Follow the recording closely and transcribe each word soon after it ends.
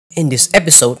In this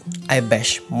episode, I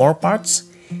bash more parts,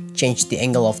 change the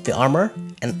angle of the armor,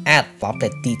 and add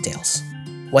plate details.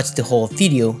 Watch the whole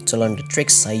video to learn the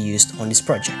tricks I used on this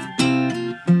project.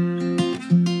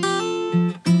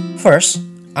 First,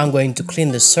 I'm going to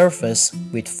clean the surface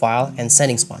with file and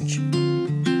sanding sponge.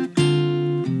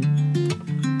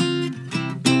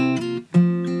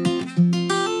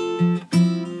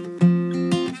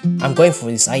 I'm going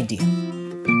for this idea.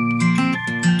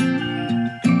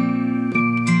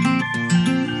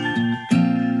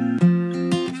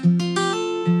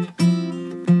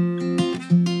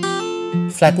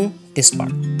 Flatten this part.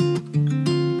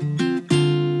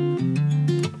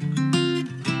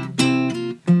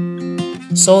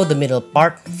 Sew the middle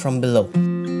part from below.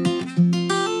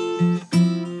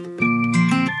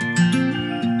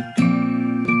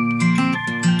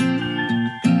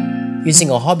 Using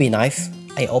a hobby knife,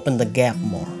 I open the gap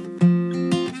more.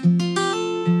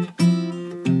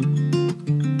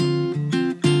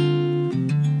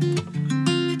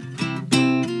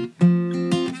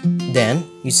 Then,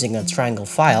 using a triangle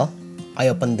file, I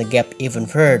open the gap even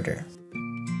further.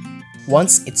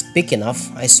 Once it's big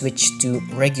enough, I switch to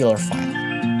regular file.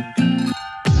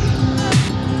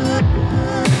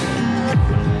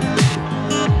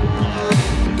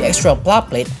 The extra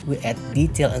plate will add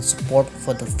detail and support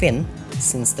for the fin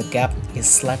since the gap is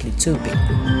slightly too big.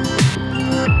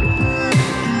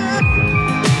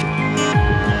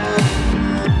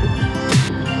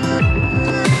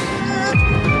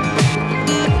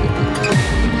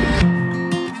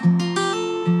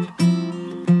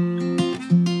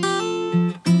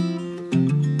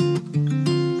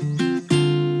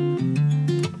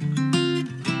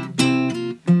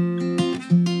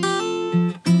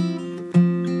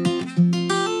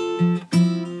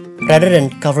 Rather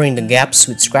than covering the gaps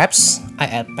with scraps, I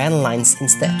add panel lines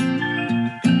instead.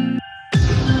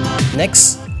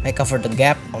 Next, I cover the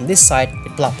gap on this side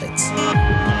with plates.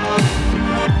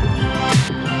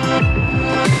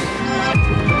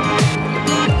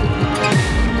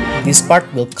 This part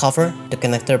will cover the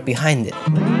connector behind it.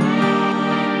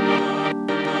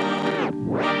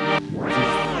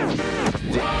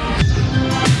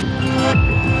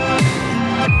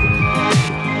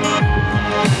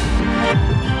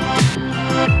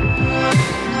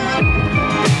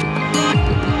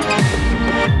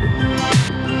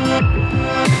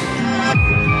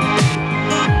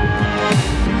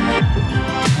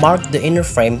 Mark the inner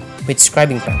frame with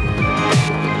scribing pen.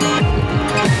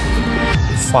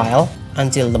 File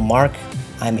until the mark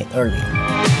I made earlier.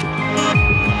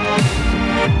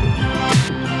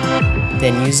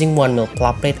 Then using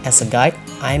 1mm plate as a guide,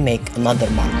 I make another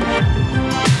mark.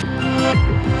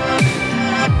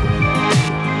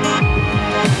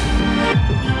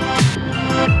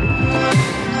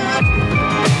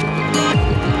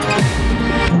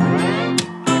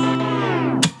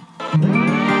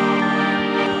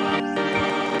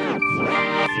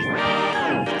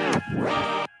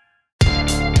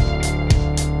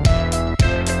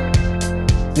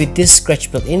 With this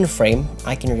scratch built-in frame,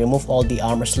 I can remove all the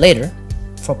armors later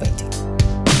for painting.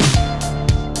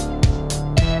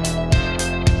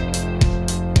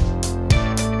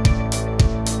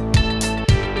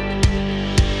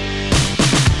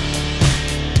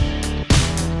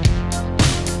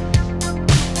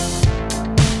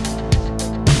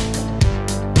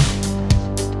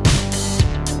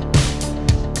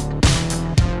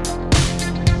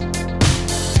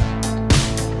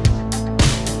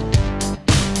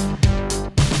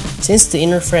 Since the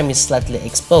inner frame is slightly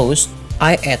exposed,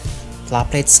 I add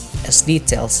plates as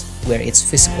details where it's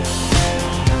visible.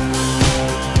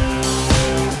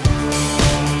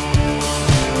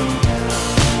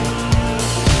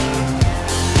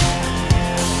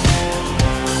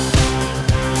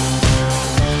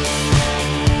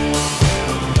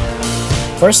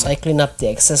 First, I clean up the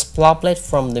excess plate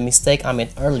from the mistake I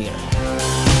made earlier.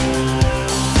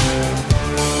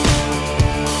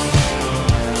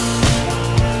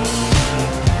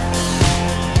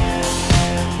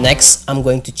 Next, I'm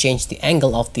going to change the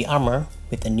angle of the armor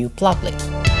with a new plate.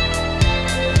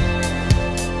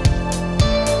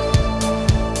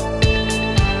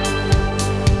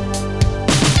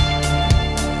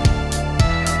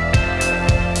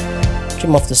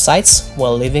 Trim off the sides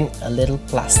while leaving a little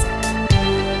plastic.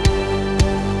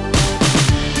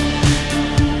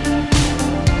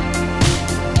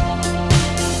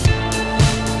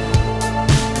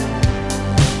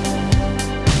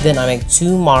 Then I make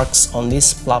two marks on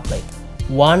this plate.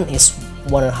 One is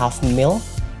 1.5mm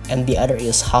and the other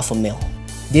is 0.5 mm.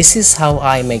 This is how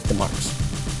I make the marks.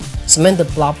 Cement the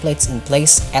plates in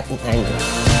place at an angle.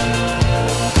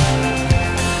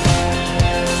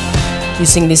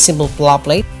 Using this simple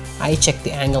plate, I check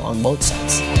the angle on both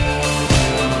sides.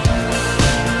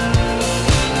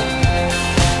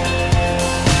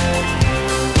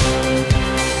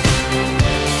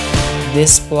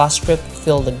 This plus strip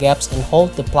fill the gaps and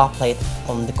hold the plow plate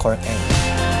on the correct angle.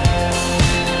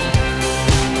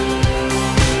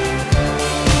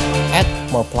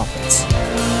 Add more plow plates.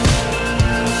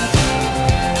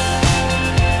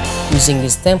 Using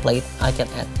this template, I can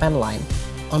add pen line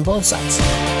on both sides.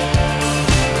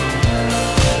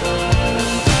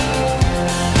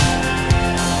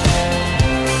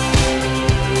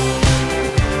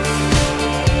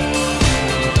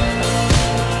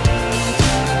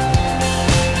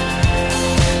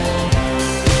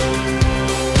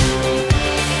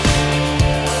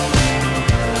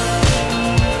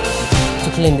 To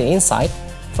clean the inside,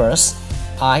 first,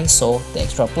 I sew the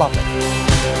extra plow plate.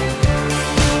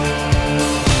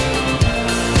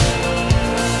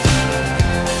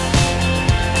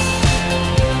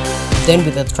 Then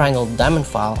with a triangle diamond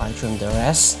file, I trim the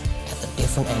rest at a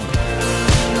different angle.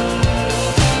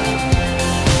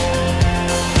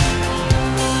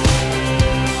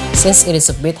 Since it is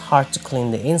a bit hard to clean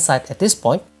the inside at this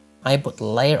point, I put a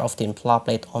layer of thin plow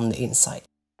plate on the inside.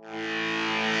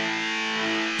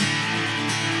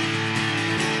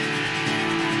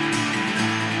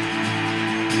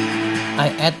 I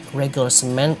add regular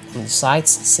cement on the sides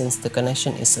since the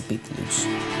connection is a bit loose.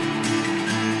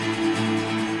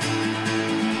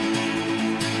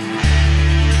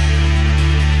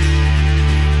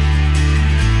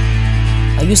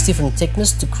 I use different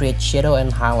thickness to create shadow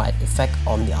and highlight effect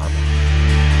on the armor.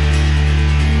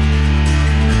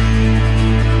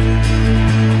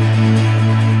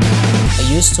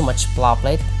 I use too much plow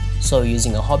plate, so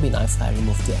using a hobby knife I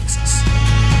remove the excess.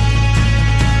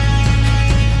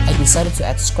 I decided to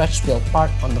add scratch build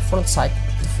part on the front side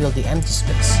to fill the empty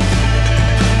space.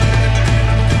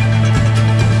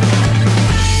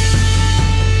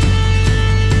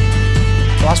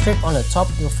 Plow strip on the top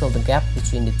will fill the gap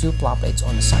between the two plow plates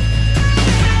on the side.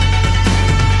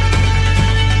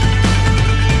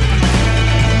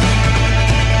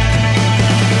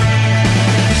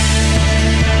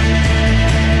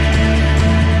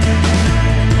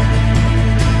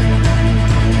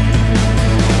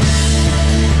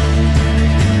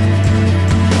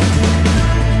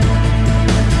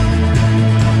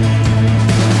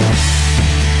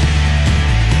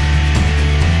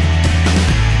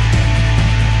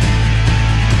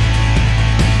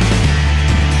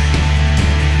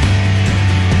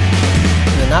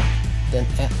 Then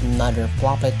add another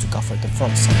plow plate to cover the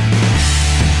front side.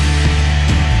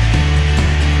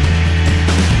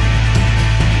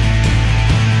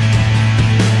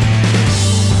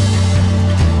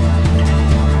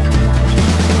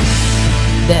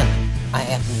 Then I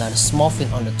add another small fin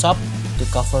on the top to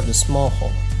cover the small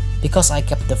hole. Because I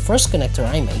kept the first connector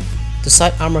I made, the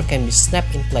side armor can be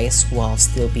snapped in place while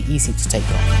still be easy to take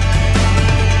off.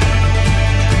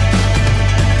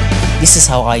 This is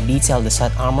how I detail the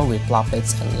side armor with plow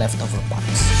plates and leftover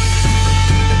parts.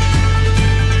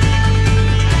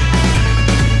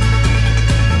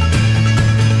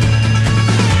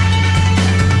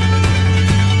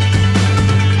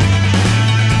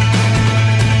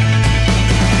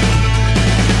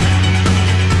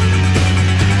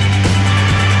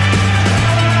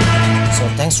 So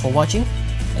thanks for watching.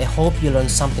 I hope you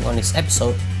learned something on this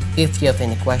episode. If you have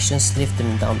any questions, leave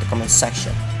them down in the comment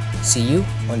section. See you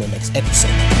on the next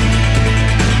episode.